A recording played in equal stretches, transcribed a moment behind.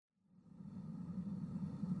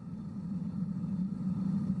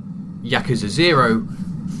Yakuza 0,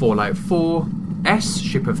 Fallout 4, S,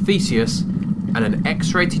 Ship of Theseus, and an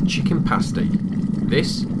X-rated chicken pasty.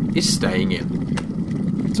 This is Staying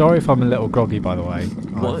In. Sorry if I'm a little groggy, by the way.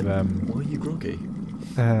 Why are you groggy?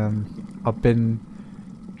 I've been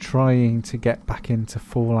trying to get back into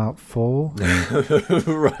Fallout 4.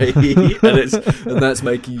 Right, and that's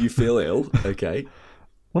making you feel ill. Okay.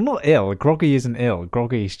 Well, not ill. Groggy isn't ill.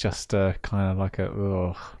 Groggy is just kind of like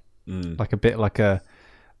like a bit like a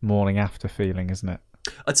morning after feeling, isn't it?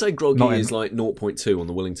 I'd say groggy is like 0.2 on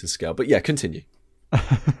the Wellington scale, but yeah, continue.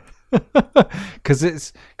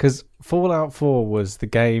 Because Fallout 4 was the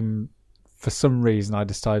game. For some reason, I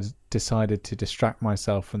decided to distract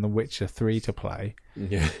myself from The Witcher 3 to play.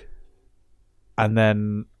 Yeah. And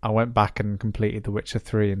then I went back and completed The Witcher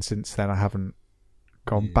 3, and since then I haven't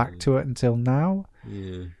gone back to it until now.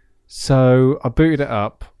 Yeah. So I booted it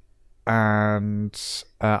up, and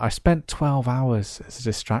I spent 12 hours as a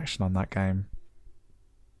distraction on that game.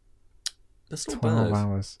 That's not 12 bad.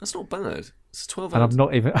 hours. That's not bad. It's 12 And hours.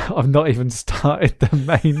 I've not even started the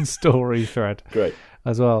main story thread. Great.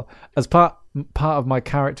 As well as part of my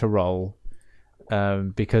character role,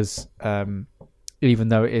 because even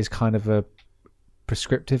though it is kind of a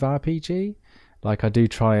prescriptive RPG, like I do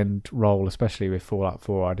try and roll, especially with Fallout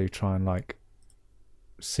 4, I do try and like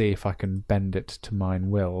see if I can bend it to mine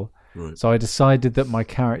will. Right. So I decided that my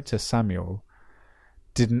character Samuel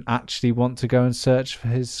didn't actually want to go and search for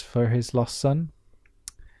his lost son.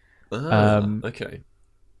 Okay.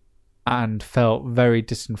 And felt very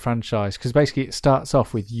disenfranchised, because basically it starts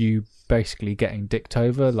off with you basically getting dicked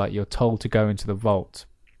over, like you're told to go into the vault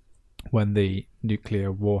when the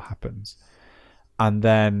nuclear war happens, and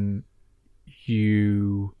then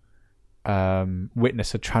you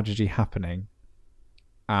witness a tragedy happening,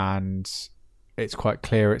 and it's quite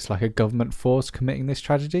clear it's like a government force committing this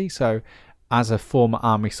tragedy. So as a former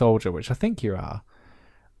army soldier, which I think you are,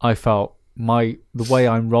 I felt the way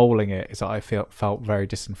I'm rolling it is that I felt very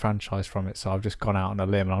disenfranchised from it. So I've just gone out on a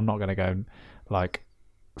limb, and I'm not going to go, like,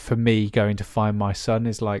 for me, going to find my son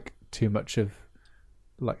is like too much of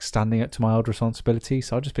like standing up to my old responsibility.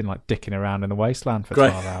 So I've just been like dicking around in the wasteland for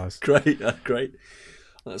 12 hours. Great.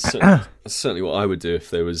 That's certainly what I would do if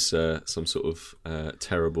there was some sort of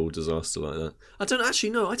terrible disaster like that. I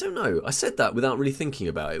don't know. I said that without really thinking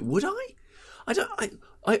about it. Would I?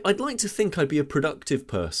 I'd like to think I'd be a productive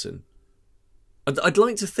person. I'd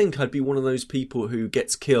like to think I'd be one of those people who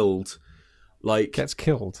gets killed. Gets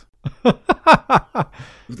killed?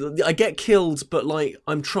 I get killed, but like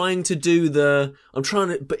but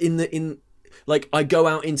I go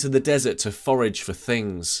out into the desert to forage for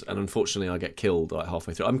things, and unfortunately I get killed like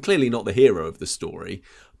halfway through. I'm clearly not the hero of the story,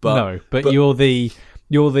 but you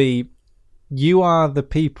are the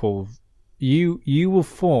people. You will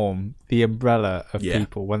form the umbrella of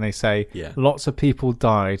people when they say lots of people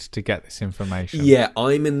died to get this information. Yeah,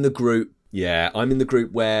 I'm in the group. Yeah, I'm in the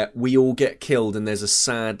group where we all get killed, and there's a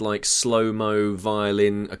sad, like, slow-mo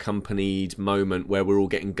violin accompanied moment where we're all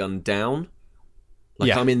getting gunned down.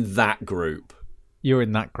 Like, I'm in that group. You're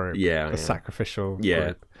in that group. Yeah, the sacrificial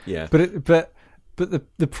group. Yeah. But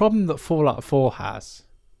the problem that Fallout 4 has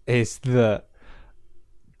is that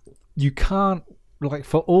you can't, like,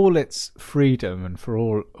 for all its freedom and for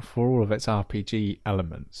all of its RPG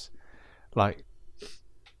elements, like,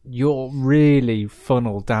 you're really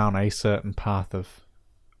funneled down a certain path of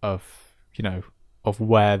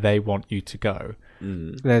where they want you to go.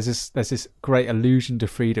 There's this great illusion to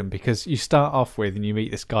freedom, because you start off with and you meet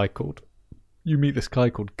this guy called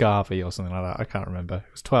Garvey or something like that. I can't remember.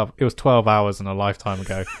 It was 12 hours and a lifetime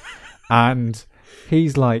ago. And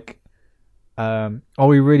he's like,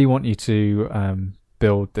 we really want you to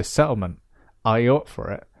build this settlement. Are you up for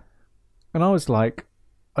it? And I was like,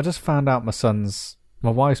 I just found out my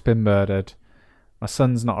wife's been murdered. My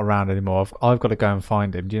son's not around anymore. I've got to go and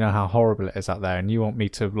find him. Do you know how horrible it is out there? And you want me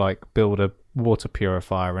to like build a water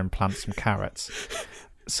purifier and plant some carrots?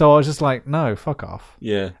 So I was just like, no, fuck off.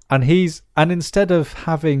 Yeah. And instead of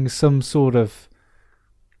having some sort of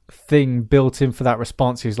thing built in for that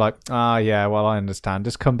response, he's like, yeah, well, I understand.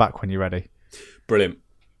 Just come back when you're ready. Brilliant.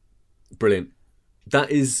 That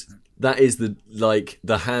is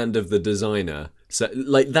the hand of the designer. So,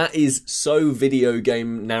 like, that is so video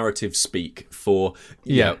game narrative speak for,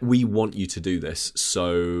 we want you to do this,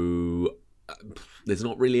 so there's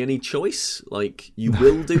not really any choice. Like, you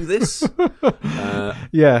will do this.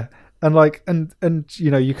 Yeah, and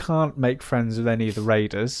you can't make friends with any of the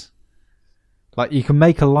raiders. Like, you can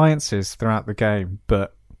make alliances throughout the game,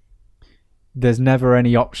 but there's never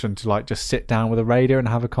any option to like just sit down with a raider and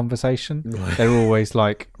have a conversation. They're always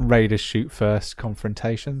like raiders shoot first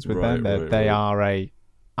confrontations with them. They are a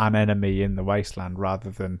an enemy in the wasteland rather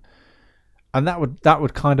than, and that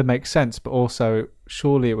would kind of make sense, but also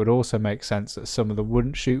surely it would also make sense that some of them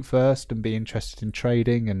wouldn't shoot first and be interested in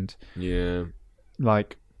trading and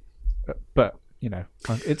like, but you know,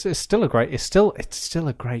 it's still a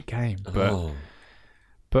great game,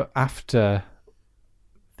 but after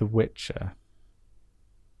The Witcher,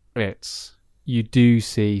 you do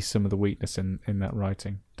see some of the weakness in that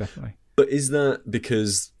writing, definitely. But is that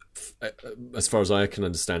because, as far as I can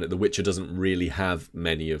understand it, The Witcher doesn't really have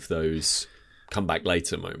many of those come back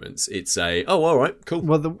later moments? It's all right, cool.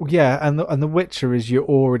 Well, and The Witcher is you're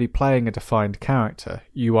already playing a defined character.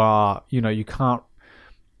 You are, you can't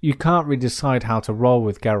really decide how to roll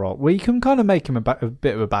with Geralt. Well, you can kind of make him a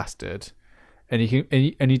bit of a bastard, and you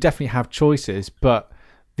definitely have choices, but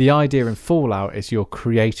the idea in Fallout is you're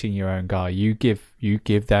creating your own guy. You give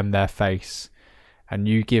them their face, and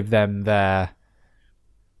you give them their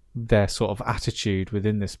sort of attitude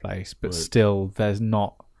within this place. But still, there's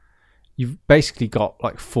not. You've basically got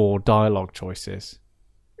like 4 dialogue choices,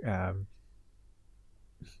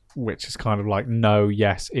 which is kind of like no,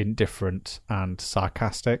 yes, indifferent, and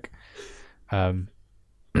sarcastic. So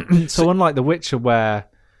unlike The Witcher, where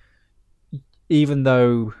even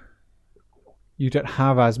though you don't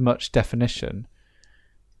have as much definition,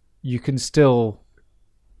 you can still,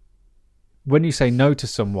 when you say no to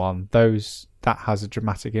someone, that has a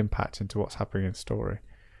dramatic impact into what's happening in the story.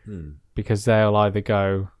 Because they'll either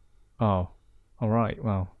go, oh, all right,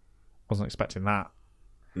 well, wasn't expecting that.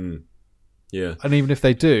 Yeah. And even if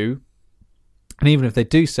they do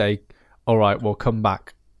say, all right, well, come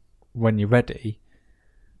back when you're ready,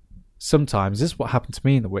 sometimes, this is what happened to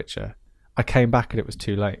me in The Witcher, I came back and it was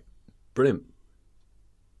too late. Brilliant.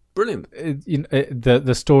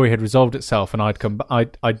 The story had resolved itself, and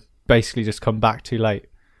I'd basically just come back too late.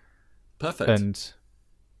 Perfect. And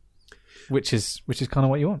which is kind of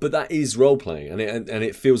what you want. But that is role playing, and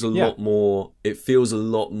it feels a lot more. It feels a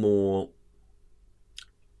lot more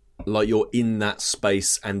like you're in that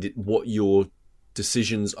space, and what your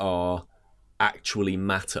decisions are actually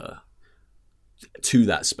matter to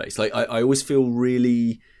that space. Like I always feel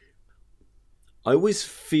really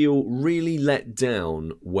let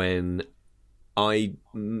down when I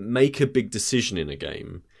make a big decision in a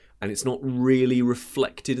game and it's not really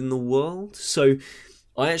reflected in the world. So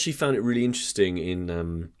I actually found it really interesting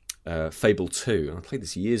in Fable 2, and I played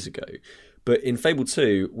this years ago. But in Fable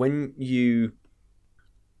 2, when you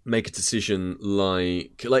make a decision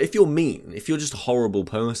like if you're mean, if you're just a horrible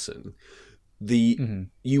person,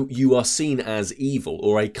 you are seen as evil,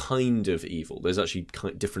 or a kind of evil. There's actually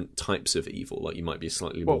different types of evil. Like you might be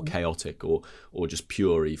slightly more chaotic, or just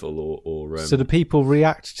pure evil, or so do people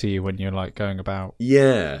react to you when you're like going about?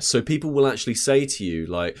 Yeah, so people will actually say to you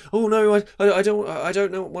like, "Oh no, I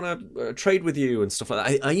don't want to trade with you," and stuff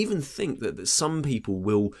like that. I even think that some people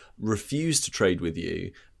will refuse to trade with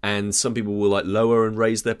you, and some people will like lower and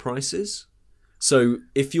raise their prices. So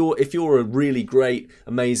if you're a really great,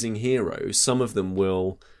 amazing hero, some of them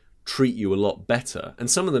will treat you a lot better, and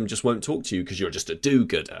some of them just won't talk to you because you're just a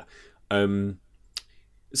do-gooder.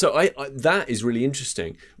 So I that is really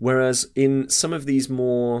interesting. Whereas in some of these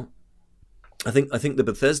more, I think the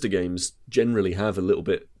Bethesda games generally have a little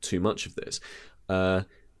bit too much of this.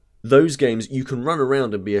 Those games, you can run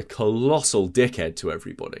around and be a colossal dickhead to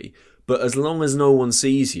everybody, but as long as no one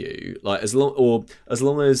sees you, like as long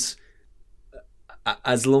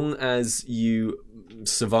as you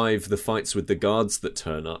survive the fights with the guards that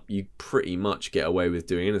turn up, you pretty much get away with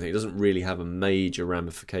doing anything. It doesn't really have a major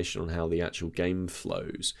ramification on how the actual game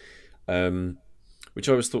flows, which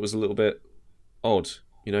I always thought was a little bit odd,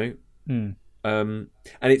 you know? And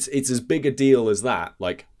it's as big a deal as that,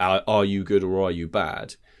 like, are you good or are you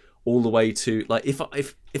bad? All the way to, like, if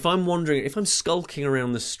I'm wandering, if I'm skulking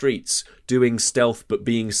around the streets doing stealth but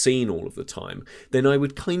being seen all of the time, then I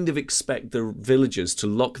would kind of expect the villagers to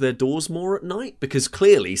lock their doors more at night, because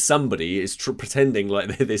clearly somebody is pretending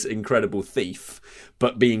like they're this incredible thief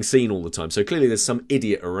but being seen all the time. So clearly there's some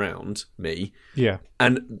idiot around me. Yeah.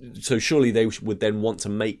 And so surely they would then want to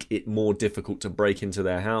make it more difficult to break into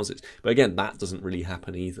their houses. But again, that doesn't really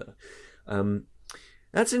happen either.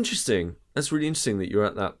 That's interesting. That's really interesting that you're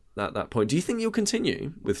at that point. Do you think you'll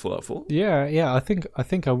continue with Fallout 4? Yeah. I think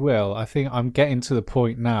I will. I think I'm getting to the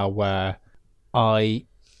point now where and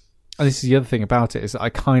this is the other thing about it, is that I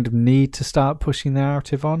kind of need to start pushing the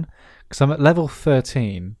narrative on, because I'm at level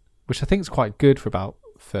 13, which I think is quite good for about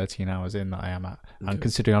 13 hours in that I am at. Okay. And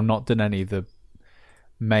considering I've not done any of the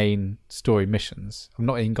main story missions, I've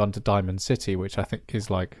not even gone to Diamond City, which I think is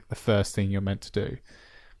like the first thing you're meant to do.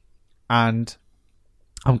 And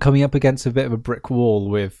I'm coming up against a bit of a brick wall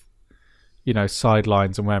with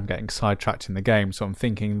sidelines and where I'm getting sidetracked in the game. So I'm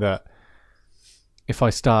thinking that if I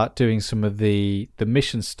start doing some of the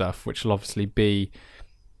mission stuff, which will obviously be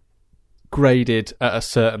graded at a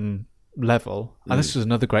certain level, and this was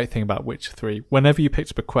another great thing about Witcher 3, whenever you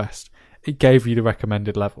picked up a quest, it gave you the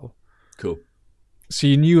recommended level. Cool. So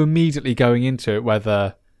you knew immediately going into it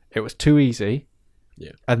whether it was too easy,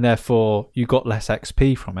 and therefore you got less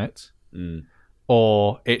XP from it,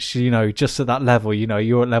 or it's just at that level.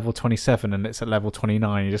 You're at level 27 and it's at level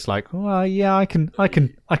 29. You're just like, well, yeah, I can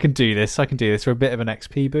do this. I can do this for a bit of an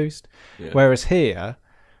XP boost. Yeah. Whereas here,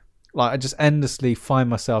 like, I just endlessly find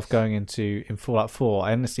myself going into, in Fallout 4,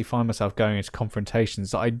 I endlessly find myself going into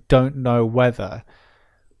confrontations that I don't know whether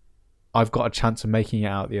I've got a chance of making it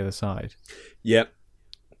out the other side. Yep.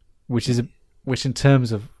 Which in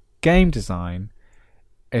terms of game design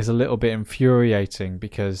is a little bit infuriating,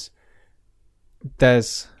 because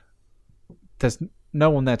there's no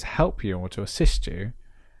one there to help you or to assist you.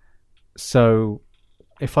 So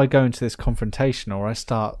if I go into this confrontation or I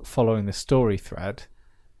start following the story thread,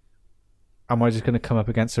 am I just going to come up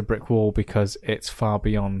against a brick wall because it's far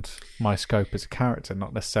beyond my scope as a character,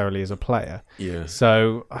 not necessarily as a player? Yeah.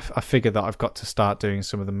 So I figure that I've got to start doing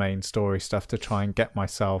some of the main story stuff to try and get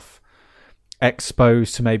myself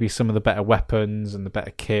exposed to maybe some of the better weapons and the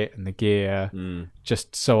better kit and the gear,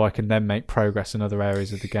 just so I can then make progress in other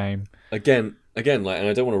areas of the game. Again, like, and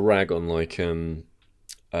I don't want to rag on like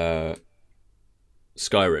Skyrim,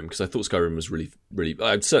 because I thought Skyrim was really, really.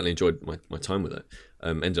 I certainly enjoyed my time with it.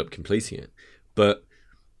 Ended up completing it, but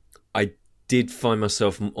I did find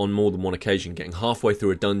myself on more than one occasion getting halfway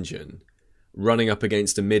through a dungeon, running up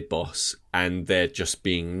against a mid-boss, and there just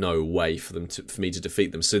being no way for me to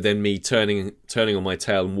defeat them. So then me turning on my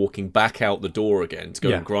tail and walking back out the door again to go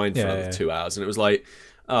and grind for another 2 hours. And it was like,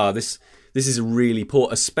 this is really poor,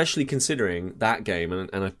 especially considering that game, and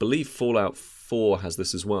I believe Fallout 4 has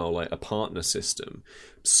this as well, like a partner system.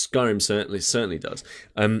 Skyrim certainly does.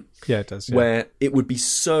 It does. Yeah. Where it would be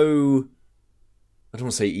so, I don't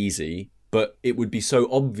want to say easy, but it would be so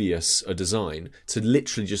obvious a design to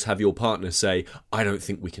literally just have your partner say, I don't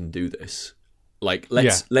think we can do this. Like,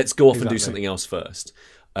 let's go off and do something else first.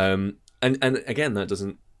 And again, that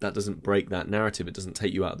doesn't break that narrative. It doesn't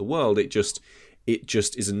take you out of the world. It just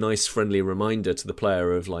is a nice friendly reminder to the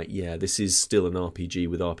player of like, this is still an RPG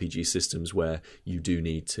with RPG systems where you do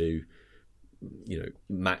need to,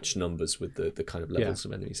 match numbers with the kind of levels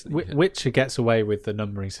of enemies. Witcher gets away with the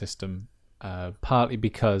numbering system, partly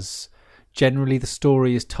because generally the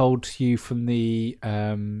story is told to you from the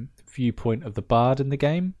viewpoint of the bard in the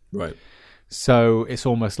game. Right. So it's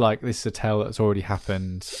almost like this is a tale that's already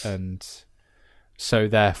happened, and so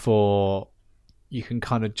therefore you can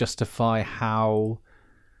kind of justify how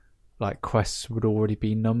like quests would already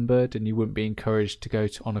be numbered, and you wouldn't be encouraged to go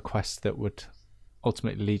on a quest that would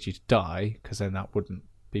ultimately lead you to die, because then that wouldn't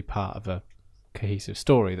be part of a cohesive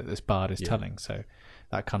story that this bard is telling. So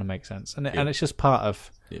that kind of makes sense, and it's just part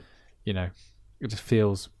of it just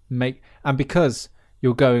feels and because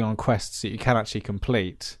you're going on quests that you can actually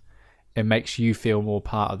complete, it makes you feel more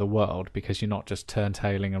part of the world, because you're not just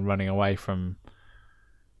turntailing and running away from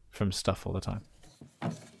stuff all the time.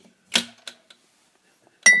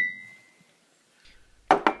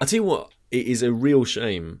 I tell you what, it is a real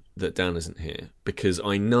shame that Dan isn't here, because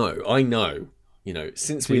I know,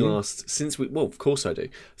 since we of course I do.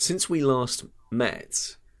 Since we last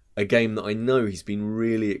met, a game that I know he's been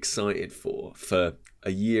really excited for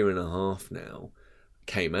a year and a half now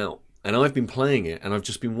came out. And I've been playing it, and I've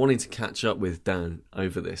just been wanting to catch up with Dan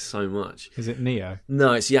over this so much. Is it Neo?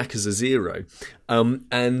 No, it's Yakuza 0.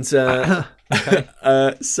 So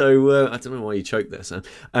I don't know why you choked there, Sam.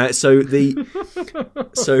 So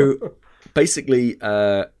basically,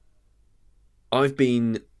 I've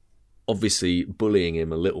been obviously bullying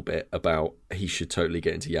him a little bit about he should totally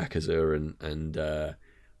get into Yakuza,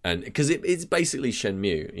 and because it's basically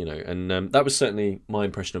Shenmue, and that was certainly my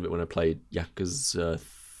impression of it when I played Yakuza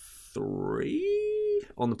 3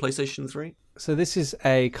 on the PlayStation 3. So this is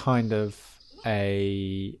a kind of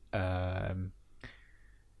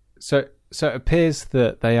so it appears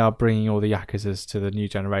that they are bringing all the Yakuzas to the new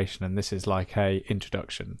generation, and this is like a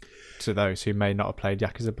introduction to those who may not have played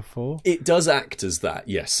Yakuza before. It does act as that,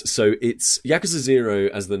 yes. So it's Yakuza 0,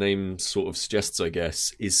 as the name sort of suggests, I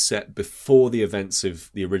guess, is set before the events of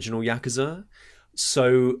the original Yakuza.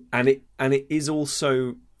 So and it is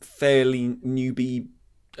also fairly newbie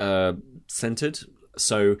centered.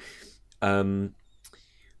 So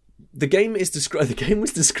the game was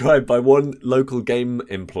described by one local game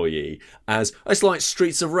employee as, it's like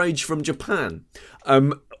Streets of Rage from Japan.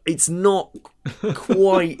 it's not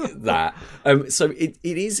quite that. So it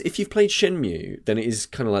is, if you've played Shenmue, then it is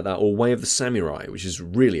kind of like that, or Way of the Samurai, which is a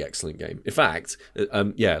really excellent game. In fact,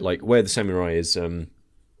 like Way of the Samurai is a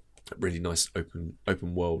really nice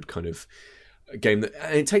open world kind of game that,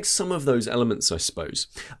 and it takes some of those elements, I suppose.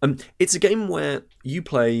 It's a game where you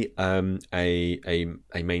play a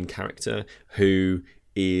main character who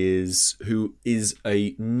is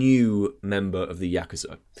a new member of the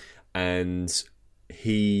Yakuza, and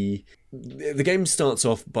the game starts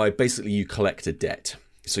off by basically you collect a debt.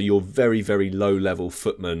 So you're very, very low level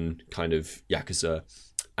footman kind of Yakuza,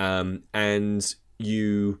 and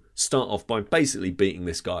you start off by basically beating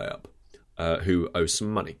this guy up who owes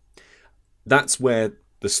some money. That's where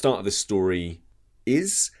the start of the story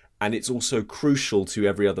is, and it's also crucial to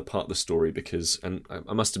every other part of the story because, and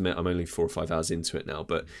I must admit I'm only 4 or 5 hours into it now,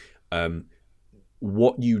 but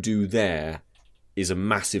what you do there is a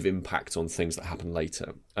massive impact on things that happen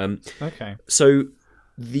later. Okay. So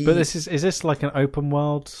but is this like an open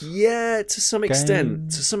world? Yeah, to some game?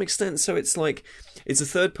 extent. To some extent. So it's like it's a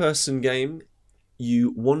third-person game.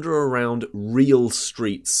 You wander around real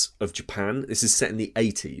streets of Japan. This is set in the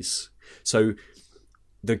 80s. So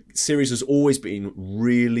the series has always been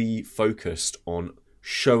really focused on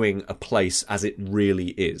showing a place as it really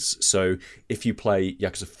is. So if you play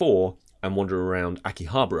Yakuza 4 and wander around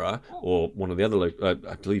Akihabara, or one of the other,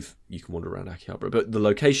 I believe you can wander around Akihabara, but the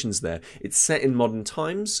locations there, it's set in modern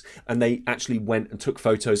times, and they actually went and took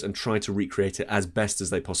photos and tried to recreate it as best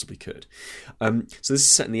as they possibly could. So this is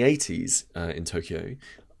set in the 80s in Tokyo,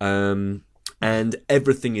 and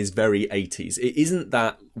everything is very 80s. It isn't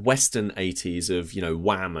that Western 80s of,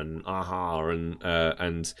 Wham and Aha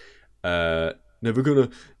and Never Gonna,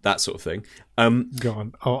 that sort of thing. Go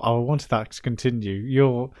on. I wanted that to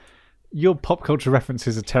continue. Your pop culture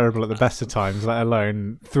references are terrible at the best of times, let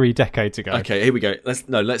alone 3 decades ago. Okay, here we go.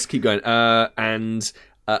 Let's keep going. And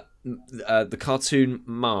the cartoon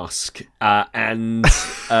Mask, and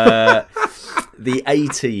the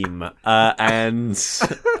A-Team, and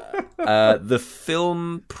the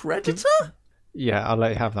film Predator? Yeah, I'll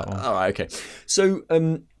let you have that one. All right, okay. So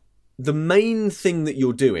the main thing that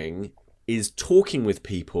you're doing is talking with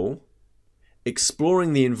people,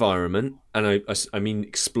 exploring the environment, and I mean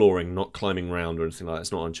exploring, not climbing around or anything like that.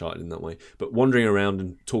 It's not Uncharted in that way, but wandering around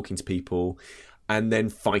and talking to people, and then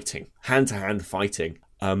fighting, hand-to-hand fighting.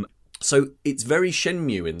 So it's very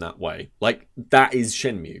Shenmue in that way. Like, that is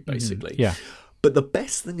Shenmue, basically. Yeah. But the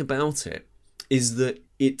best thing about it is that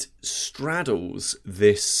it straddles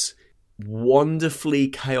this wonderfully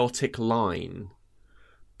chaotic line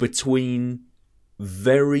between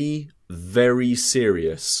very, very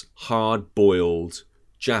serious, hard-boiled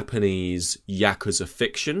Japanese Yakuza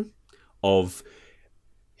fiction of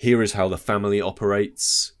here is how the family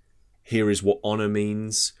operates, here is what honor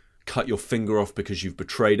means, cut your finger off because you've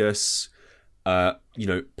betrayed us,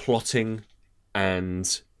 plotting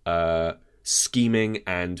and scheming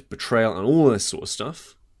and betrayal and all this sort of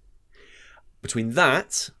stuff. Between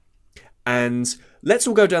that and let's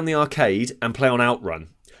all go down the arcade and play on Outrun.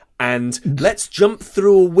 And let's jump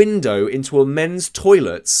through a window into a men's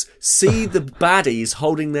toilets, see the baddies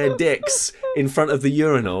holding their dicks in front of the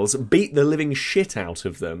urinals, beat the living shit out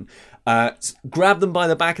of them, grab them by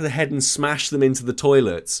the back of the head and smash them into the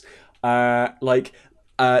toilets. A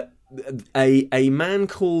man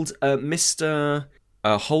called Mr.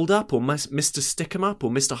 Hold Up, or Mr. Stick 'em Up,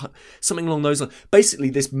 or Mr. something along those lines.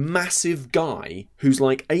 Basically, this massive guy who's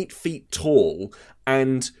like 8 feet tall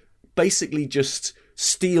and basically just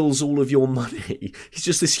steals all of your money. He's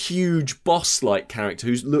just this huge boss-like character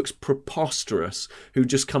who looks preposterous, who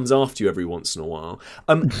just comes after you every once in a while.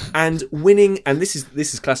 And winning, and this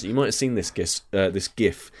is classic. You might have seen this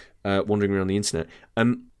GIF wandering around the internet.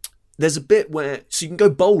 There's a bit where you can go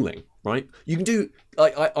bowling, right? You can do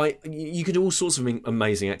you can do all sorts of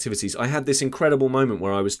amazing activities. I had this incredible moment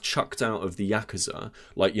where I was chucked out of the Yakuza.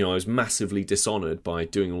 I was massively dishonoured by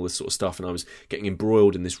doing all this sort of stuff, and I was getting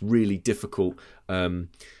embroiled in this really difficult,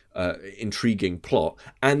 intriguing plot.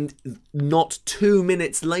 And not 2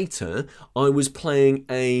 minutes later, I was playing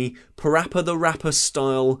a Parappa the Rapper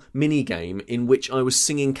style minigame in which I was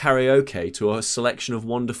singing karaoke to a selection of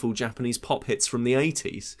wonderful Japanese pop hits from the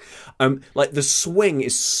 80s. The swing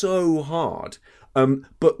is so hard.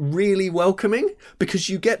 But really welcoming, because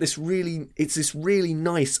you get this really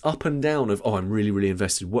nice up and down of, I'm really, really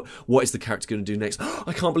invested. What is the character going to do next?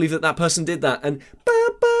 I can't believe that person did that. And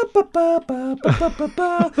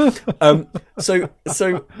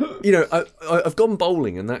I've gone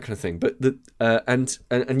bowling and that kind of thing. But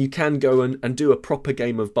and you can go and do a proper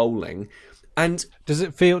game of bowling. And does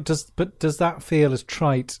that feel as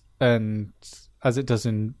trite and as it does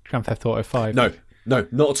in Grand Theft Auto 5? No,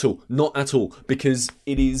 not at all. Because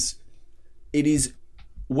it is.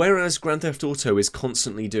 Whereas Grand Theft Auto is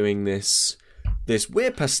constantly doing this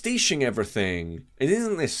we're pastiching everything. And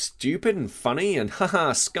isn't this stupid and funny? And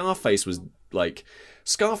haha, Scarface was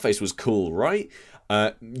cool, right?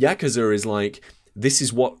 Yakuza is like, this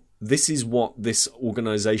is what this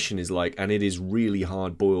organization is like, and it is really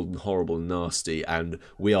hard-boiled and horrible and nasty, and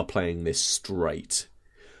we are playing this straight.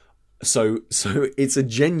 So it's a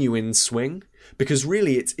genuine swing, because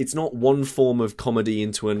really it's not one form of comedy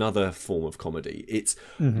into another form of comedy. It's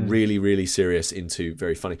really, really serious into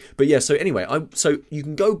very funny. But yeah, so anyway, so you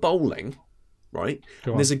can go bowling, right?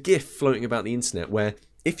 And there's a GIF floating about the internet where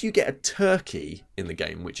if you get a turkey in the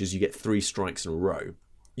game, which is you get 3 strikes in a row,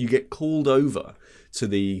 you get called over to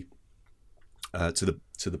the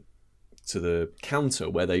counter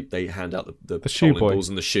where they hand out the shoe bowling balls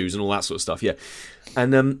and the shoes and all that sort of stuff. Yeah,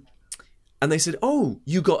 and they said, "Oh,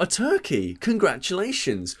 you got a turkey!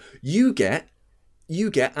 Congratulations! You get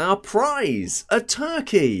our prize, a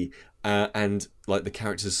turkey!" And like the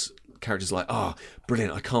characters like, "Oh,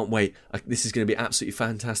 brilliant! I can't wait! This is going to be absolutely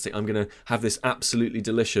fantastic! I'm going to have this absolutely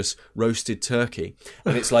delicious roasted turkey."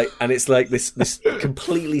 And it's like this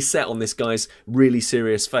completely set on this guy's really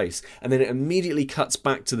serious face, and then it immediately cuts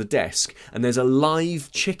back to the desk, and there's a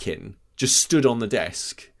live chicken just stood on the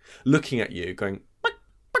desk, looking at you, going.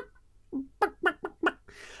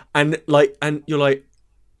 And you're like,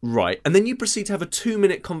 right. And then you proceed to have a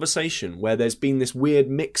 2-minute conversation where there's been this weird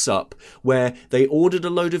mix-up where they ordered a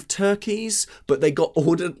load of turkeys, but they got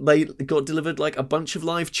delivered like a bunch of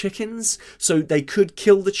live chickens, so they could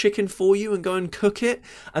kill the chicken for you and go and cook it.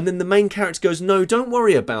 And then the main character goes, "No, don't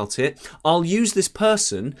worry about it. I'll use this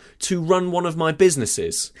person to run one of my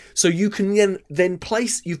businesses." So you can then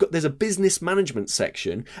place. There's a business management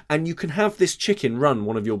section, and you can have this chicken run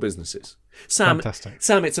one of your businesses. Fantastic.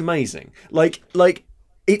 Sam, it's amazing. Like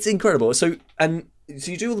it's incredible. So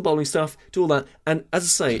you do all the bowling stuff, do all that, and as I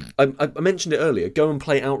say, I mentioned it earlier. Go and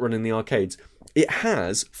play Outrun in the arcades. It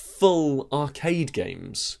has full arcade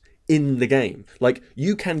games in the game. Like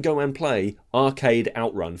you can go and play arcade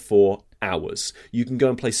Outrun for hours. You can go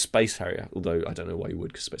and play Space Harrier, although I don't know why you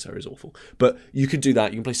would, because Space Harrier is awful. But you could do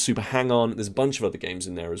that. You can play Super Hang On. There's a bunch of other games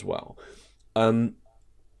in there as well.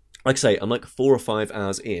 Like I say, I'm like 4 or 5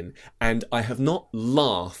 hours in, and I have not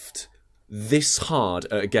laughed this hard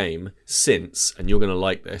at a game since, and you're going to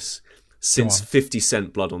like this, since 50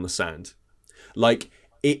 Cent Blood on the Sand. Like,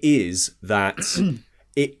 it is that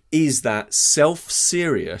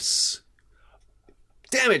self-serious,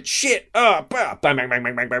 damn it, shit, bang, bang, bang,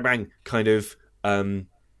 bang, bang, bang, bang, kind of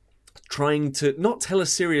trying to not tell a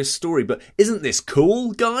serious story, but isn't this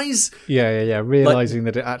cool, guys? Yeah. Realising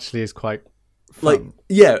that it actually is quite fun. Like,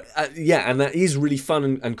 yeah, and that is really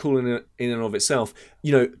fun and cool in and of itself.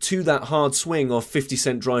 You know, to that hard swing of 50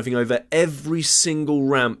 Cent driving over every single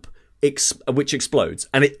ramp which explodes,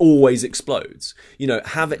 and it always explodes. You know,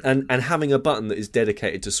 having a button that is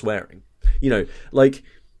dedicated to swearing. You know, like,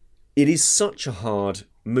 it is such a hard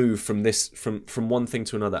move from one thing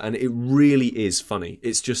to another, and it really is funny.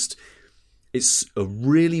 It's a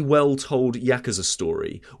really well told Yakuza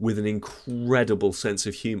story with an incredible sense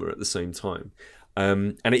of humour at the same time,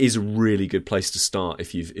 and it is a really good place to start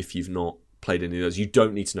if you've not played any of those. You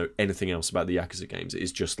don't need to know anything else about the Yakuza games. It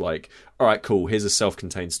is just like, all right, cool. Here's a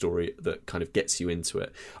self-contained story that kind of gets you into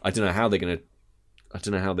it. I don't know how they're gonna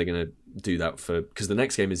do that because the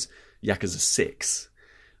next game is Yakuza 6,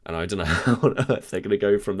 and I don't know how on earth they're gonna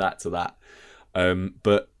go from that to that.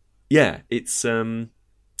 But yeah, it's.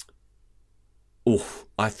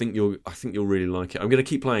 I think you'll really like it. I'm going to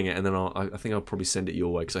keep playing it, and then I think I'll probably send it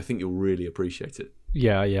your way because I think you'll really appreciate it.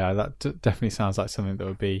 Yeah, that definitely sounds like something that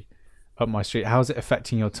would be up my street. How's it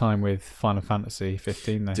affecting your time with Final Fantasy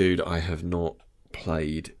 15 then? Dude, I have not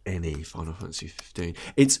played any Final Fantasy 15.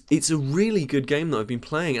 It's a really good game that I've been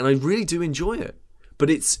playing, and I really do enjoy it. But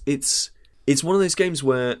it's one of those games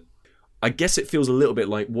where I guess it feels a little bit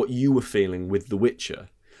like what you were feeling with The Witcher.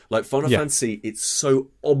 Like Final Fantasy, it's so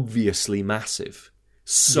obviously massive.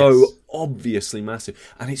 Obviously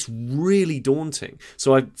massive. And it's really daunting.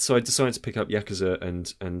 So I decided to pick up Yakuza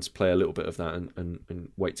and play a little bit of that and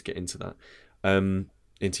wait to get into that.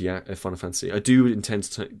 Into Final Fantasy. I do intend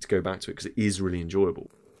to go back to it because it is really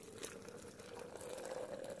enjoyable.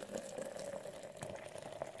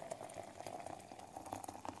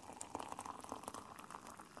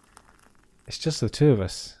 It's just the two of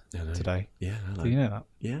us today. Yeah, do you know that?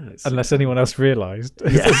 Yeah. Unless anyone else realised.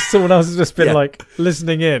 Yeah. Someone else has just been like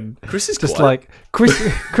listening in. Chris is just quiet. like Chris,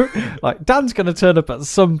 like Dan's going to turn up at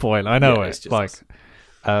some point. I know it's just like,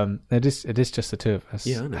 It is just the two of us.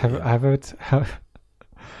 Yeah, I know. Have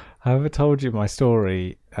I ever told you my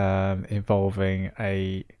story involving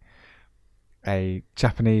a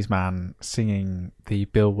Japanese man singing the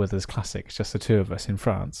Bill Withers classic, Just the Two of Us, in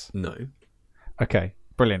France? No. Okay,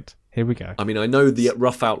 brilliant. Here we go. I mean, I know the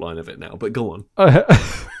rough outline of it now, but go on.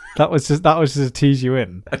 That was just to tease you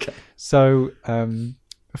in. Okay. So,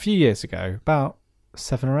 a few years ago, about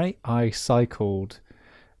 7 or 8, I cycled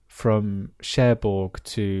from Cherbourg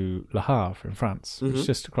to Le Havre in France, which is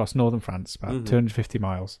just across northern France, about 250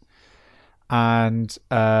 miles. And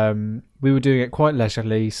we were doing it quite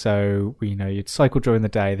leisurely, so you'd cycle during the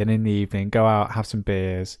day, then in the evening go out, have some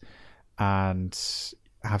beers, and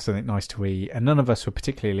have something nice to eat. And none of us were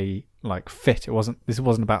particularly fit. This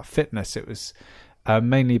wasn't about fitness. It was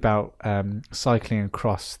mainly about cycling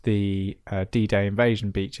across the D-Day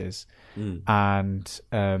invasion beaches and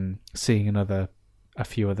seeing a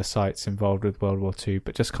few other sites involved with World War II.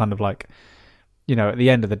 But just kind of at the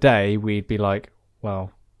end of the day, we'd be like,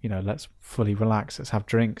 well, let's fully relax, let's have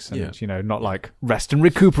drinks, and not rest and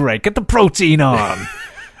recuperate, get the protein on.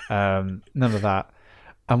 None of that.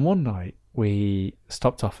 And one night we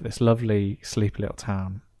stopped off at this lovely sleepy little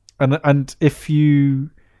town, and if you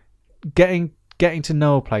getting to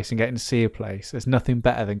know a place and getting to see a place, there's nothing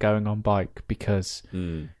better than going on bike, because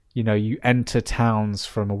you enter towns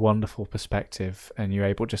from a wonderful perspective, and you're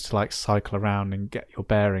able just to cycle around and get your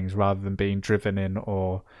bearings rather than being driven in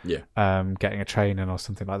or getting a train in or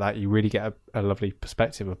something like that. You really get a lovely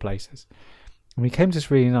perspective of places. And we came to this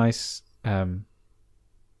really nice town,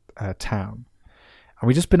 and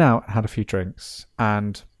we just been out and had a few drinks,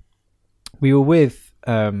 and we were with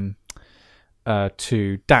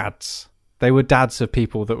two dads. They were dads of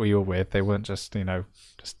people that we were with. They weren't just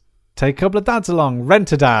take a couple of dads along,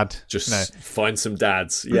 rent a dad. Just find some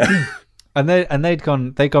dads, yeah. and they'd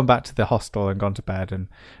gone back to the hostel and gone to bed, and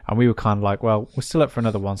we were kind of like, well, we're still up for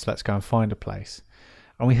another one, so let's go and find a place.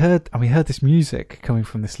 And we heard this music coming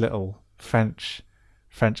from this little French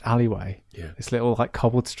alleyway, this little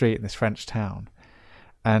cobbled street in this French town,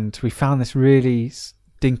 and we found this really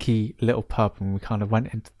dinky little pub, and we kind of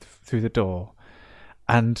went in through the door,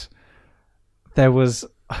 and there was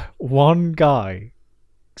one guy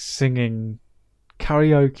singing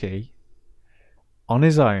karaoke on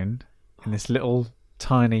his own in this little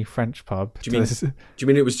tiny French pub. Do you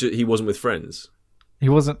mean it was he wasn't with friends? He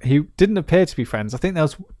wasn't. He didn't appear to be friends. I think there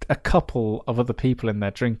was a couple of other people in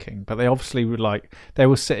there drinking, but they obviously were they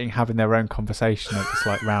were sitting having their own conversation at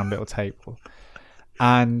this round little table.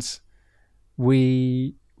 And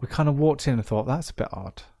we kind of walked in and thought, that's a bit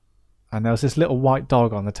odd. And there was this little white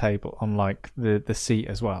dog on the table, on the seat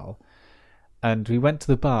as well. And we went to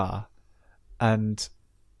the bar, and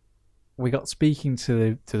we got speaking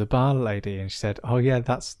to the bar lady, and she said, "Oh yeah,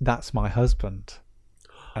 that's my husband,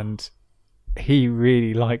 and he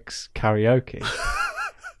really likes karaoke."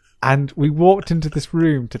 And we walked into this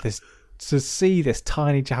room to see this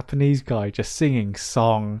tiny Japanese guy just singing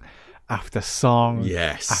song after song,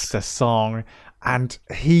 after song, and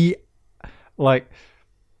he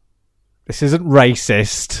this isn't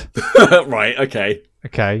racist, right?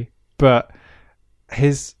 Okay, but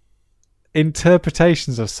his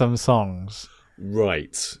interpretations of some songs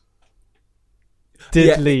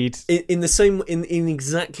did lead in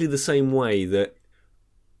exactly the same way that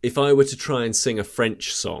if I were to try and sing a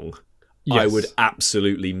French song, I would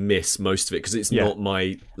absolutely miss most of it because it's not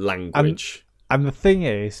my language. And the thing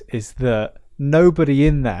is that nobody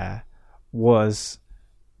in there was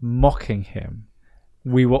mocking him.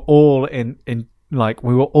 We were all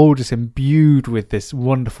we were all just imbued with this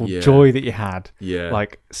wonderful joy that he had. Yeah.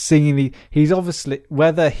 Singing he's obviously,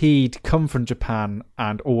 whether he'd come from Japan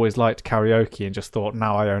and always liked karaoke and just thought,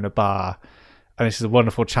 now I own a bar and this is a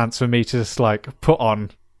wonderful chance for me to just put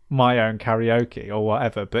on my own karaoke or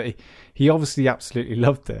whatever. But he obviously absolutely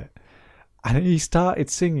loved it. And he started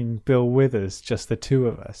singing Bill Withers' Just the Two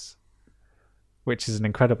of Us, which is an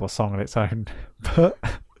incredible song on its own. But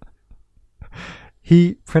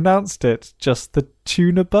he pronounced it just the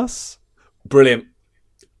tuna bus. Brilliant.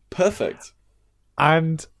 Perfect.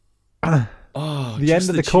 And the end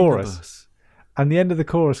of the chorus. Bus. And the end of the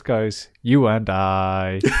chorus goes, "You and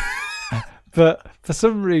I." But for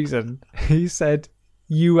some reason, he said,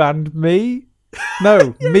 "You and me."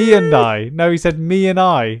 No, me and I. No, he said me and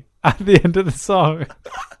I at the end of the song.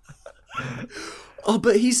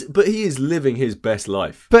 But he is living his best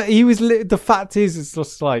life. But he was. The fact is, it's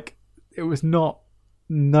just it was not.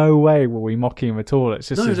 No way were we mocking him at all. It's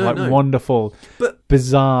just wonderful,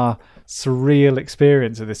 bizarre, surreal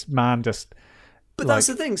experience of this man just But that's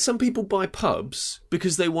the thing. Some people buy pubs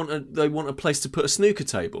because they want a place to put a snooker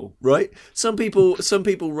table, right? Some people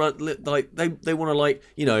run like they want to, like,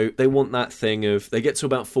 you know, they want that thing of they get to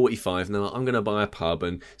about 45 and they're like, I'm going to buy a pub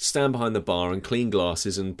and stand behind the bar and clean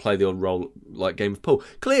glasses and play the odd role like game of pool.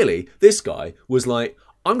 Clearly, this guy was like,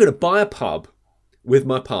 I'm going to buy a pub with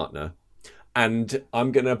my partner. And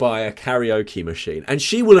I'm going to buy a karaoke machine. And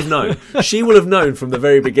she will have known. She will have known from the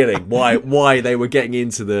very beginning why they were getting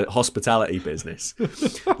into the hospitality business.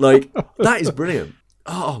 Like, that is brilliant.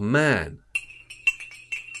 Oh, man.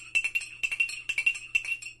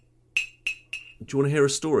 Do you want to hear a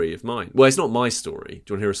story of mine? Well, it's not my story.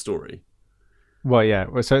 Do you want to hear a story? Well, yeah.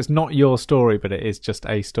 So it's not your story, but it is just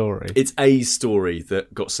a story. It's a story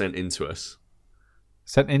that got sent into us.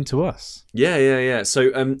 Sent into us? Yeah.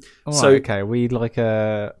 So, okay. We like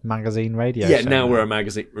a magazine radio show. Yeah, now we're a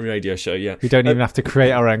magazine radio show, yeah. We don't even have to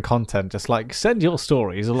create our own content. Just like send your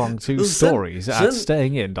stories along to stories at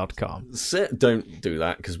stayingin.com. Don't do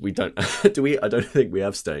that, because we don't... do we? I don't think we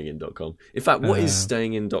have stayingin.com. In fact, what is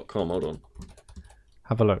stayingin.com? Hold on.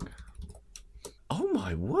 Have a look. Oh,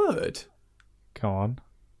 my word. Go on.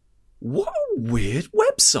 What a weird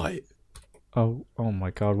website. Oh my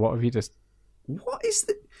God. What have you just... What is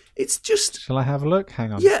the... It's just... Shall I have a look?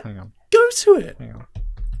 Hang on. Yeah, hang on. Go to it. Hang on.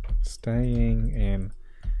 Stayingin.com.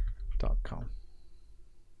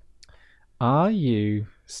 Are you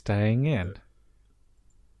staying in?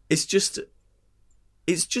 It's just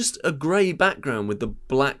a grey background with the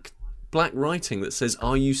black writing that says,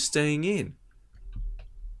 "Are you staying in?"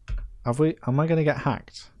 Am I going to get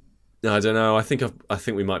hacked? No, I don't know. I think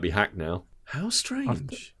we might be hacked now. How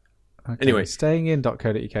strange. Okay. Anyway,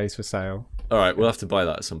 stayingin.co.uk is for sale. All right, we'll have to buy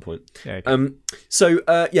that at some point. Yeah. Okay.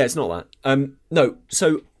 It's not that. No.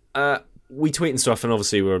 So we tweet and stuff, and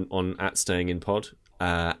obviously we're on @stayinginpod,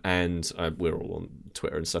 and we're all on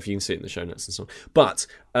Twitter and stuff. You can see it in the show notes and so on. But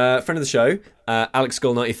friend of the show,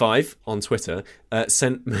 AlexGull95 on Twitter,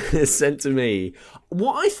 sent to me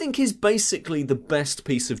what I think is basically the best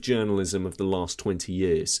piece of journalism of the last 20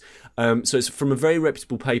 years. So it's from a very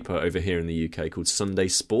reputable paper over here in the UK called Sunday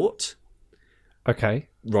Sport. Okay.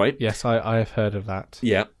 Right. Yes, I have heard of that.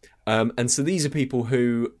 Yeah. And so these are people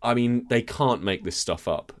who, I mean, they can't make this stuff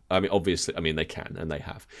up. I mean, obviously, they can, and they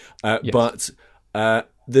have. Yes. But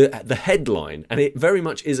the headline, and it very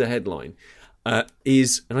much is a headline,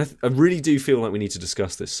 is, and I really do feel like we need to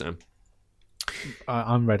discuss this, Sam.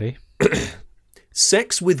 I'm ready.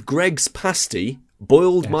 Sex with Greg's pasty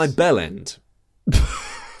boiled my bell end.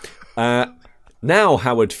 Now,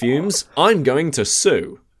 Howard Fumes, I'm going to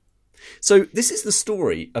sue. So this is the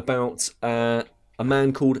story about a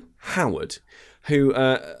man called Howard,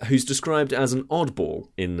 who's described as an oddball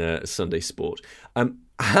in Sunday Sport.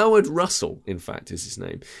 Howard Russell, in fact, is his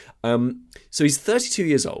name. So he's 32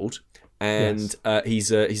 years old, and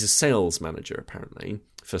he's a sales manager, apparently,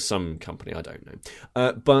 for some company, I don't know.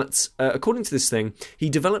 But according to this thing, he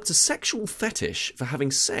developed a sexual fetish for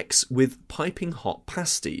having sex with piping hot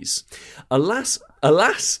pasties. Alas,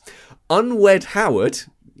 unwed Howard...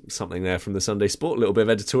 Something there from the Sunday Sport, a little bit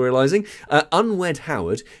of editorialising. Unwed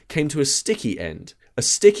Howard came to a sticky end. A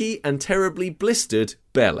sticky and terribly blistered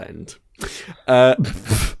bell end.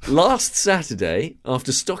 Last Saturday,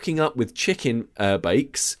 after stocking up with chicken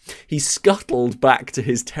bakes, he scuttled back to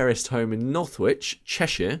his terraced home in Northwich,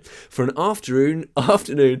 Cheshire, for an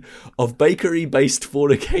afternoon of bakery-based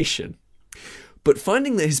fornication. But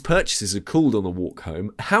finding that his purchases had cooled on the walk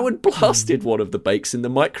home, Howard blasted one of the bakes in the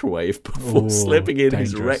microwave before slipping in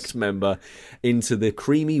his erect member into the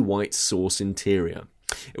creamy white sauce interior.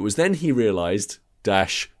 It was then he realised,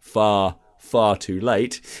 far too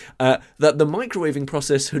late, that the microwaving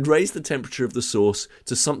process had raised the temperature of the sauce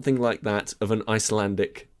to something like that of an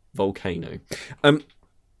Icelandic volcano.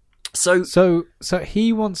 So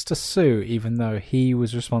he wants to sue, even though he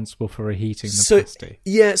was responsible for reheating the pasty.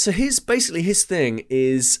 Yeah. So his thing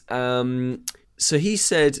is, so he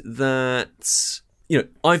said that,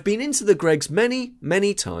 I've been into the Greggs many,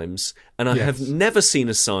 many times, and I have never seen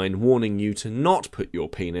a sign warning you to not put your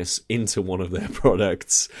penis into one of their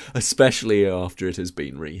products, especially after it has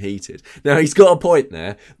been reheated. Now he's got a point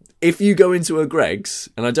there. If you go into a Greggs,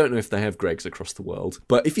 and I don't know if they have Greggs across the world,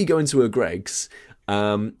 but if you go into a Greggs,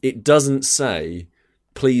 it doesn't say,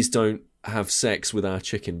 please don't have sex with our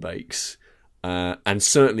chicken bakes. And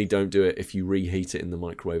certainly don't do it if you reheat it in the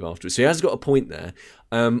microwave afterwards. So he has got a point there.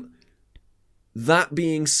 That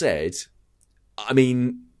being said,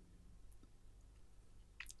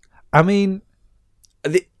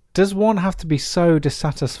 does one have to be so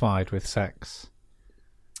dissatisfied with sex?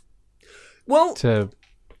 Well...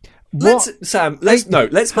 Let's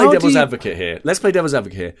play devil's advocate here. Let's play devil's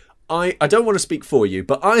advocate here. I don't want to speak for you,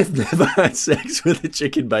 but I've never had sex with a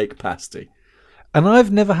chicken bake pasty. And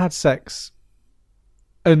I've never had sex.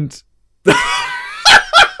 And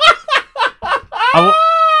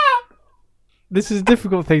this is a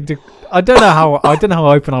difficult thing to. I don't know how open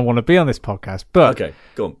I want to be on this podcast, but okay,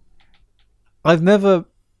 go on. I've never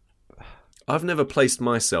placed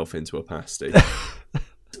myself into a pasty.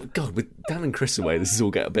 God, with Dan and Chris away, this is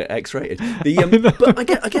all get a bit X-rated. But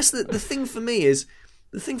I guess the thing for me is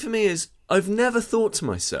I've never thought to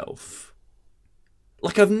myself,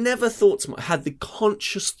 like I've never had the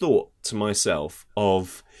conscious thought to myself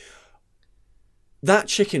of that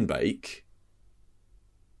chicken bake.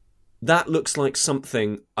 That looks like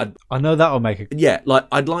something I know that'll make it. Yeah, like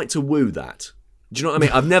I'd like to woo that. Do you know what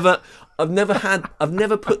I mean? I've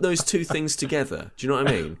never put those two things together. Do you know what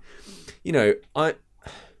I mean? You know, I've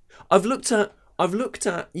looked at,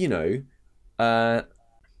 you know, I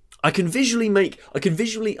can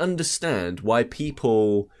visually understand why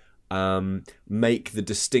people make the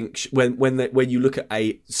distinction when you look at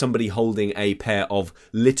somebody holding a pair of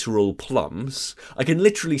literal plums. I can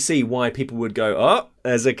literally see why people would go, oh,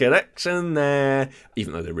 there's a connection there,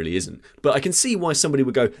 even though there really isn't. But I can see why somebody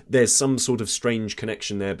would go, there's some sort of strange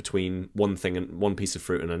connection there between one thing and one piece of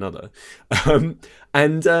fruit and another.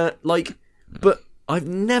 But I've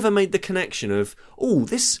never made the connection of, oh,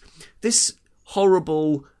 this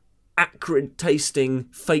horrible, acrid tasting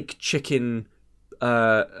fake chicken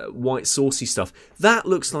white saucy stuff. That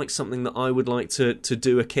looks like something that I would like to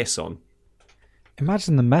do a kiss on.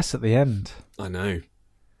 Imagine the mess at the end. I know.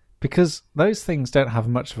 Because those things don't have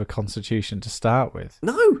much of a constitution to start with.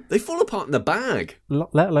 No, they fall apart in the bag.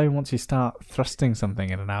 Let alone once you start thrusting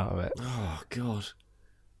something in and out of it. Oh, God.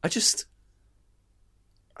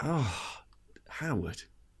 Howard.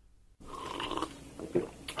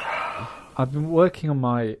 I've been working on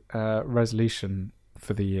my resolution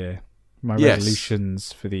for the year.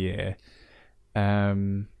 Resolutions for the year.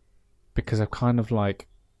 Because I've kind of like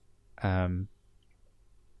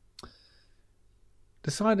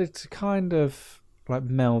decided to kind of like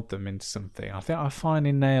meld them into something. I think I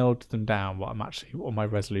finally nailed them down what my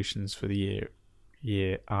resolutions for the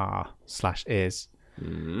year are/is.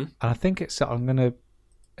 Mm-hmm. And I think I'm gonna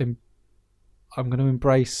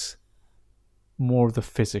embrace more of the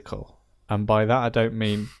physical. And by that I don't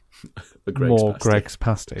mean more Greg's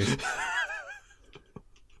pasties.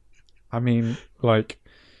 I mean, like,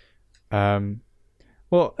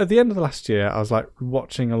 well, at the end of the last year, I was like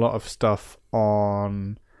watching a lot of stuff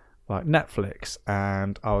on like Netflix,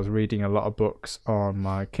 and I was reading a lot of books on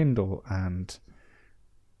my Kindle, and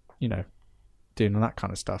you know, doing all that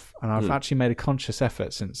kind of stuff. And I've actually made a conscious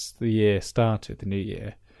effort since the year started, the new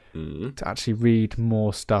year, to actually read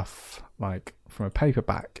more stuff like from a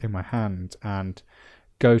paperback in my hand and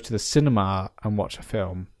go to the cinema and watch a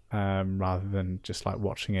film rather than just like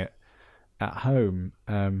watching it at home.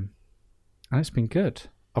 And it's been good.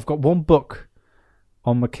 I've got one book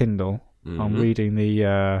on my Kindle. I'm reading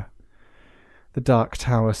the Dark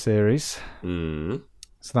Tower series. So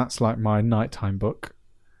that's like my nighttime book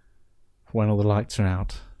when all the lights are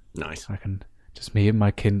out. Nice. I can just me and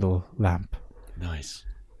my Kindle lamp. Nice.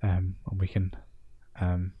 And we can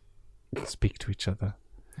speak to each other.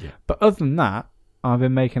 Yeah. But other than that, I've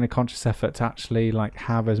been making a conscious effort to actually like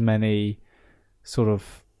have as many sort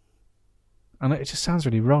of, and it just sounds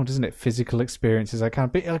really wrong, doesn't it? Physical experiences I can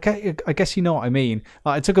be. Okay, I guess you know what I mean.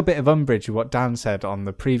 Like, I took a bit of umbrage with what Dan said on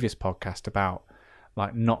the previous podcast about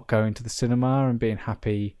like not going to the cinema and being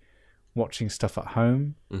happy watching stuff at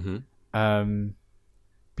home.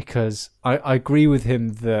 Because I agree with him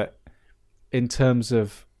that in terms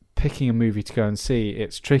of picking a movie to go and see,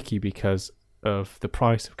 it's tricky because of the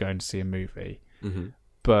price of going to see a movie.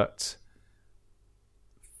 But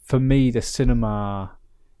for me, the cinema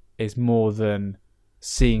is more than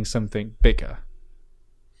seeing something bigger,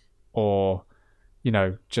 or you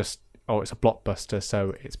know, just it's a blockbuster,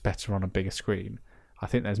 so it's better on a bigger screen. I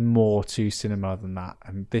think there's more to cinema than that,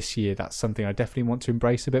 and this year that's something I definitely want to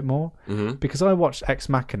embrace a bit more. Because I watched Ex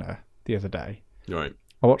Machina the other day. Right.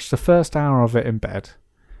 I watched the first hour of it in bed.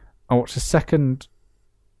 I watched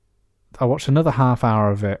another half hour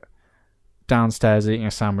of it downstairs eating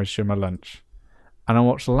a sandwich during my lunch. And I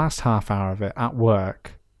watched the last half hour of it at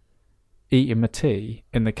work eating my tea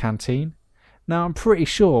in the canteen. Now, I'm pretty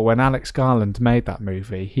sure when Alex Garland made that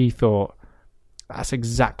movie, he thought, that's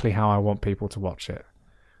exactly how I want people to watch it.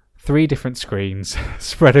 3 different screens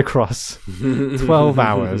spread across 12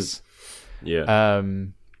 hours. Yeah.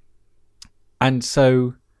 And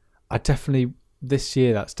so I definitely, this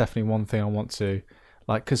year, that's definitely one thing I want to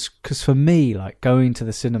Like, because for me, like, going to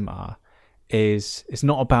the cinema it's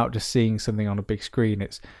not about just seeing something on a big screen.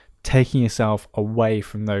 It's taking yourself away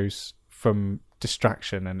from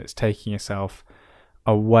distraction, and it's taking yourself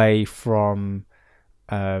away from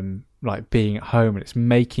like being at home, and it's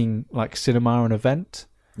making like cinema an event.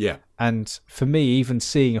 Yeah. And for me, even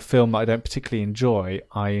seeing a film that I don't particularly enjoy,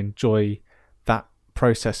 I enjoy that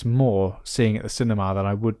process more seeing at the cinema than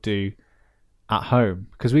I would do at home.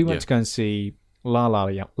 Because we went to go and see La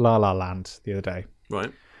La Land the other day.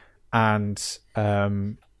 Right. And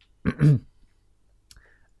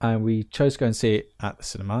and we chose to go and see it at the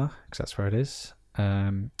cinema because that's where it is.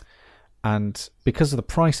 And because of the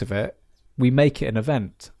price of it, we make it an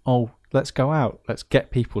event. Oh, let's go out. Let's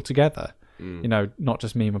get people together. You know, not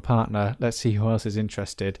just me and my partner. Let's see who else is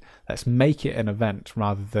interested. Let's make it an event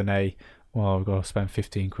rather than we've got to spend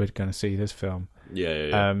 15 quid going to see this film.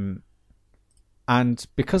 Yeah. And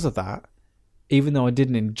because of that, even though I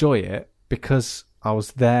didn't enjoy it, because I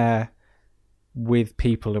was there with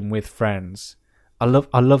people and with friends, I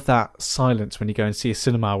love that silence when you go and see a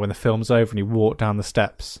cinema when the film's over and you walk down the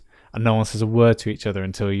steps and no one says a word to each other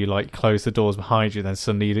until you like close the doors behind you. Then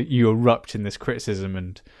suddenly you erupt in this criticism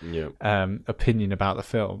and opinion about the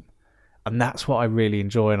film, and that's what I really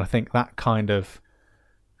enjoy. And I think that kind of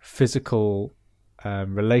physical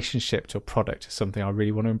relationship to a product is something I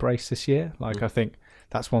really want to embrace this year. Like I think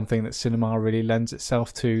that's one thing that cinema really lends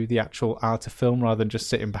itself to, the actual art of film, rather than just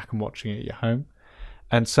sitting back and watching it at your home.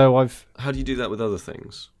 And so How do you do that with other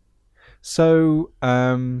things? So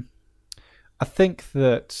I think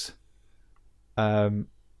that, as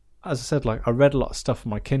I said, like I read a lot of stuff on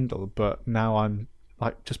my Kindle, but now I'm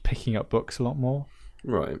like just picking up books a lot more.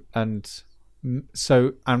 Right. And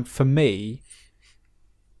for me,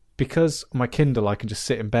 because my Kindle, I can just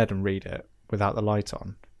sit in bed and read it without the light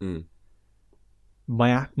on.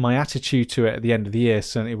 My attitude to it at the end of the year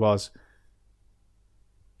certainly was,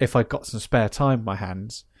 if I got some spare time in my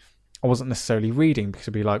hands, I wasn't necessarily reading, because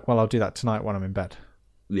I'd be like, well, I'll do that tonight when I'm in bed.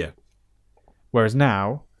 Yeah. Whereas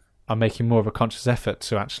now, I'm making more of a conscious effort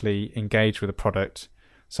to actually engage with the product.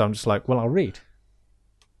 So I'm just like, well, I'll read.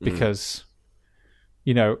 Because,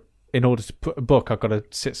 you know, in order to put a book, I've got to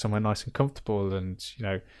sit somewhere nice and comfortable and, you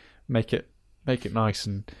know, make it nice.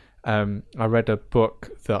 And I read a book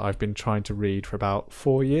that I've been trying to read for about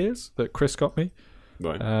 4 years that Chris got me.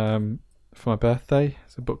 Right. For my birthday.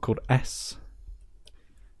 It's a book called S.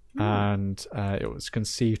 And it was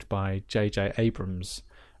conceived by J.J. Abrams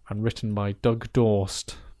and written by Doug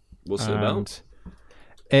Dorst. What's it about?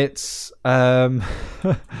 It's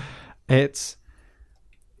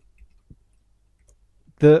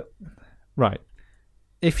right.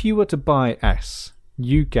 If you were to buy S,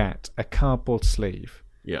 you get a cardboard sleeve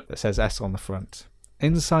that says S on the front.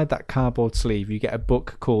 Inside that cardboard sleeve, you get a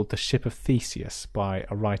book called The Ship of Theseus by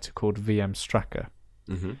a writer called V.M. Stracker.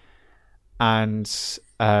 Mm-hmm. And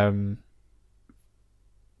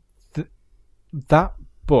that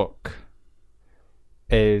book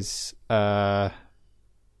is a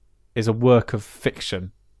work of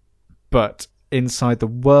fiction, but inside the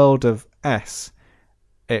world of S,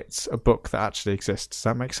 it's a book that actually exists. Does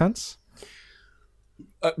that make sense?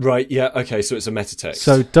 Right. Yeah. Okay. So it's a meta text.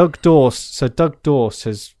 So Doug Dorst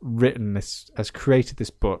has created this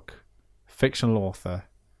book, fictional author,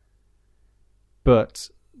 but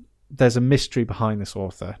there's a mystery behind this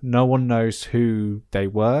author. No one knows who they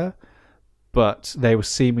were, but they were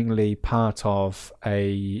seemingly part of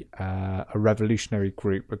a revolutionary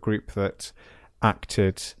group, a group that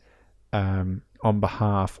acted on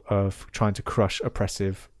behalf of trying to crush an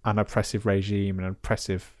oppressive regime, and an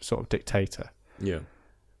oppressive sort of dictator. Yeah.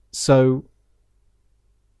 So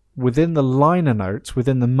within the liner notes,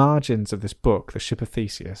 within the margins of this book, The Ship of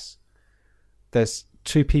Theseus, there's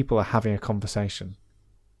two people are having a conversation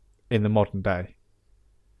in the modern day.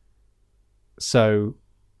 So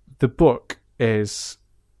the book is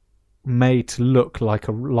made to look like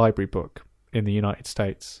a library book in the United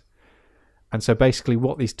States. And so basically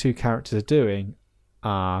what these two characters are doing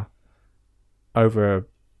are, over a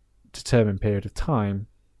determined period of time,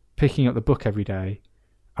 picking up the book every day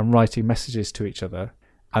and writing messages to each other,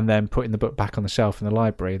 and then putting the book back on the shelf in the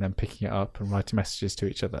library, and then picking it up and writing messages to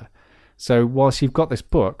each other. So whilst you've got this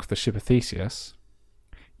book, The Ship of Theseus,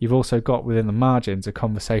 you've also got within the margins a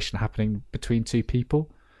conversation happening between two people,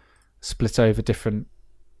 split over different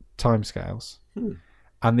timescales.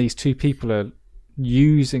 And these two people are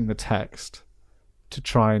using the text to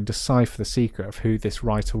try and decipher the secret of who this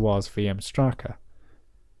writer was, V.M. Stracker.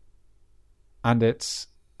 And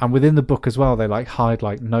within the book as well, they hide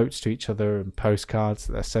notes to each other and postcards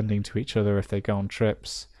that they're sending to each other if they go on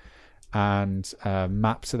trips. and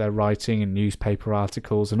maps that they're writing and newspaper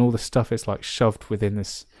articles and all this stuff is like shoved within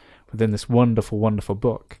this wonderful, wonderful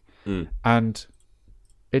book. And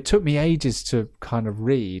it took me ages to kind of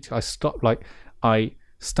read. I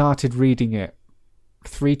started reading it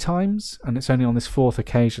 3 times, and it's only on this 4th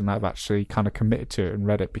occasion that I've actually kind of committed to it and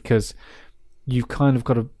read it, because you've kind of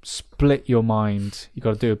got to split your mind. You've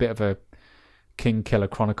got to do a bit of a King Killer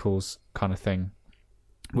Chronicles kind of thing,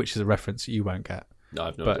 which is a reference that you won't get. No,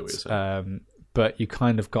 I've no idea what you're saying. But you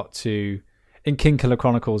kind of got to, in King Killer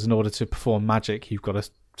Chronicles, in order to perform magic, you've got to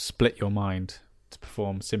split your mind to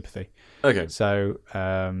perform sympathy. Okay. So,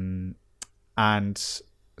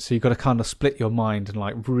 so you've got to kind of split your mind and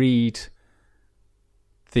like read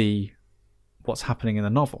what's happening in the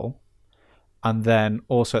novel, and then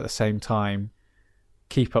also at the same time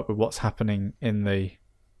keep up with what's happening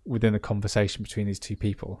within the conversation between these two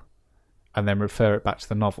people, and then refer it back to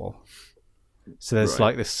the novel. So there's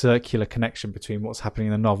like this circular connection between what's happening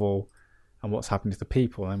in the novel and what's happening to the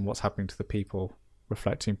people, and what's happening to the people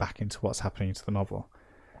reflecting back into what's happening to the novel.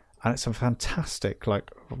 And it's a fantastic, like,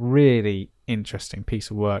 really interesting piece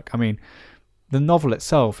of work. I mean, the novel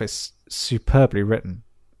itself is superbly written,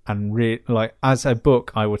 and like, as a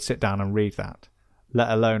book, I would sit down and read that, let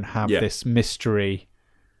alone have this mystery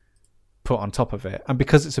put on top of it. And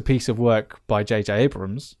because it's a piece of work by J.J.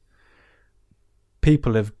 Abrams,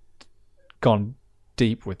 people have gone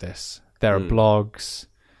deep with this. There are blogs,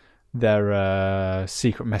 there are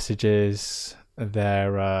secret messages,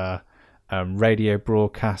 there are radio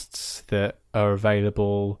broadcasts that are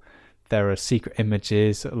available. There are secret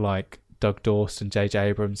images that, like, Doug Dorst and J.J.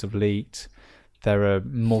 Abrams have leaked. There are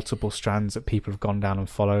multiple strands that people have gone down and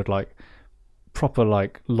followed, like proper,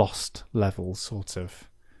 like, Lost levels, sort of.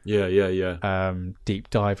 Deep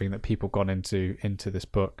diving that people gone into this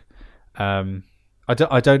book. I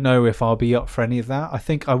don't know if I'll be up for any of that. I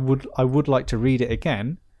think I would like to read it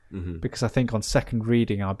again, because I think on second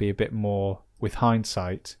reading I'll be a bit more, with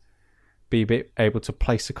hindsight, be a bit able to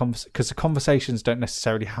place the conversation, because the conversations don't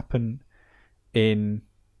necessarily happen in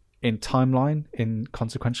timeline, in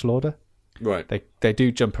consequential order. Right. They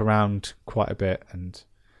do jump around quite a bit and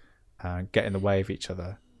get in the way of each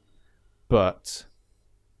other, but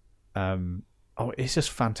it's just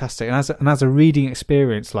fantastic. And as a reading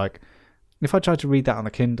experience, like, if I tried to read that on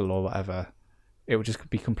the Kindle or whatever, it would just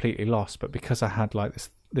be completely lost. But because I had like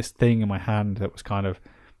this thing in my hand that was kind of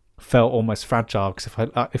felt almost fragile, because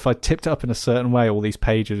if I tipped it up in a certain way, all these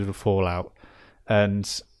pages would fall out,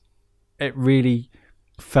 and it really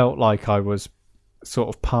felt like I was sort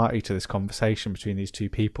of party to this conversation between these two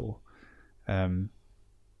people.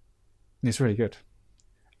 It's really good,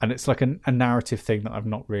 and it's like a narrative thing that I've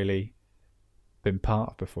not really been part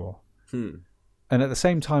of before. And at the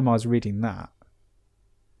same time I was reading that,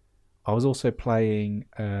 I was also playing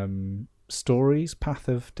Stories, Path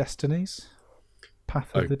of the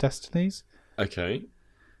Destinies. Okay.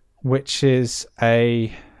 Which is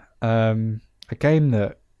a game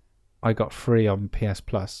that I got free on PS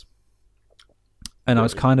Plus. And I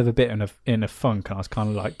was kind of a bit in a funk, and I was kind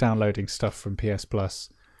of like downloading stuff from PS Plus.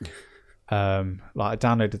 Like, I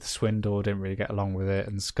downloaded The Swindle, didn't really get along with it,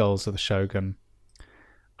 and Skulls of the Shogun.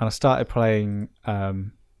 And I started playing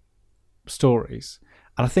Stories.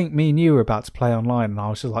 And I think me and you were about to play online, and I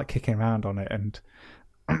was just like kicking around on it. And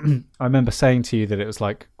I remember saying to you that it was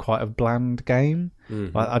like quite a bland game.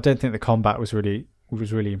 Like, I don't think the combat was really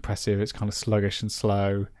impressive. It's kind of sluggish and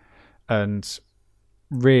slow. And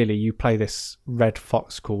really, you play this red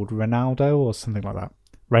fox called Ronaldo or something like that.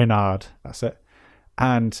 Reynard, that's it.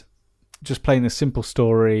 And just playing this simple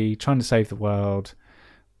story, trying to save the world,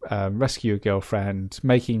 rescue a girlfriend,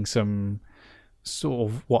 making some sort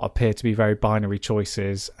of what appear to be very binary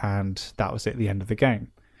choices, and that was it, the end of the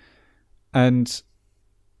game. And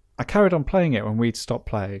I carried on playing it when we'd stopped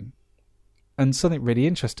playing, and something really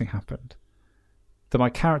interesting happened. That my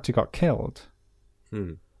character got killed.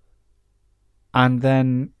 And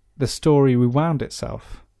then the story rewound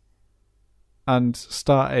itself and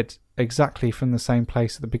started exactly from the same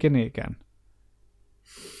place at the beginning again.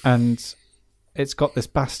 And it's got this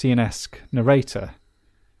Bastian-esque narrator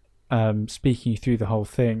speaking you through the whole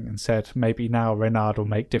thing, and said maybe now Reynard will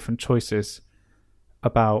make different choices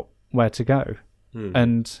about where to go.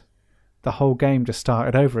 And the whole game just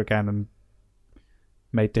started over again and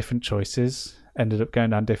made different choices, ended up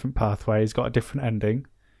going down different pathways, got a different ending,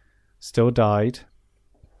 still died,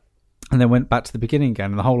 and then went back to the beginning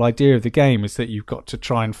again. And the whole idea of the game is that you've got to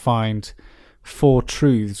try and find 4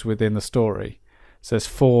 truths within the story. So there's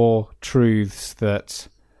 4 truths that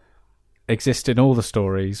exist in all the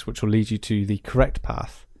stories, which will lead you to the correct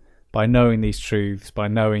path by knowing these truths, by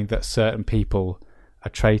knowing that certain people are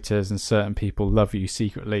traitors and certain people love you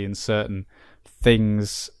secretly and certain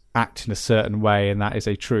things act in a certain way and that is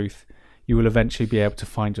a truth, you will eventually be able to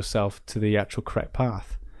find yourself to the actual correct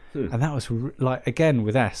path. And that was like, again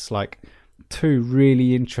with S, like two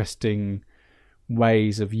really interesting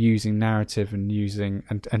ways of using narrative and using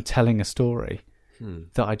and telling a story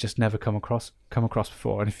that I just never come across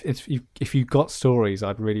before. And if you got stories,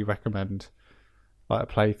 I'd really recommend like a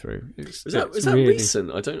playthrough. Is that really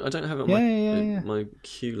recent? I don't have it on my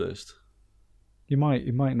queue list. You might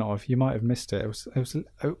have missed it.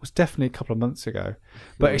 It was definitely a couple of months ago,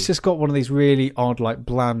 but it's just got one of these really odd, like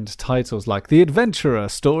bland titles, like The Adventurer: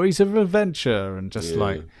 Stories of Adventure, and just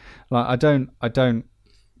like I don't,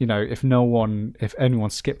 you know, if anyone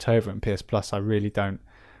skipped over it in PS Plus, I really don't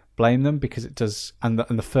blame them, because it does, and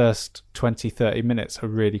the first 20-30 minutes are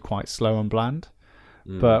really quite slow and bland,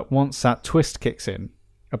 but once that twist kicks in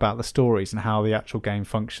about the stories and how the actual game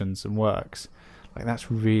functions and works, like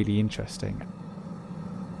that's really interesting.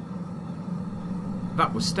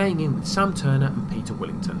 That was Staying In with Sam Turner and Peter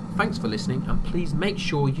Willington. Thanks for listening, and please make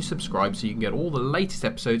sure you subscribe so you can get all the latest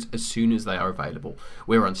episodes as soon as they are available.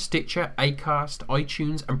 We're on Stitcher, Acast,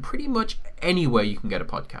 iTunes, and pretty much anywhere you can get a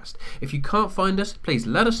podcast. If you can't find us, please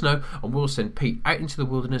let us know and we'll send Pete out into the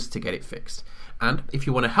wilderness to get it fixed. And if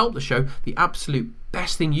you want to help the show, the absolute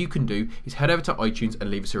best thing you can do is head over to iTunes and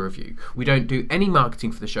leave us a review. We don't do any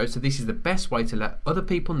marketing for the show, so this is the best way to let other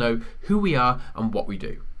people know who we are and what we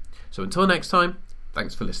do. So until next time,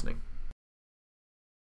 thanks for listening.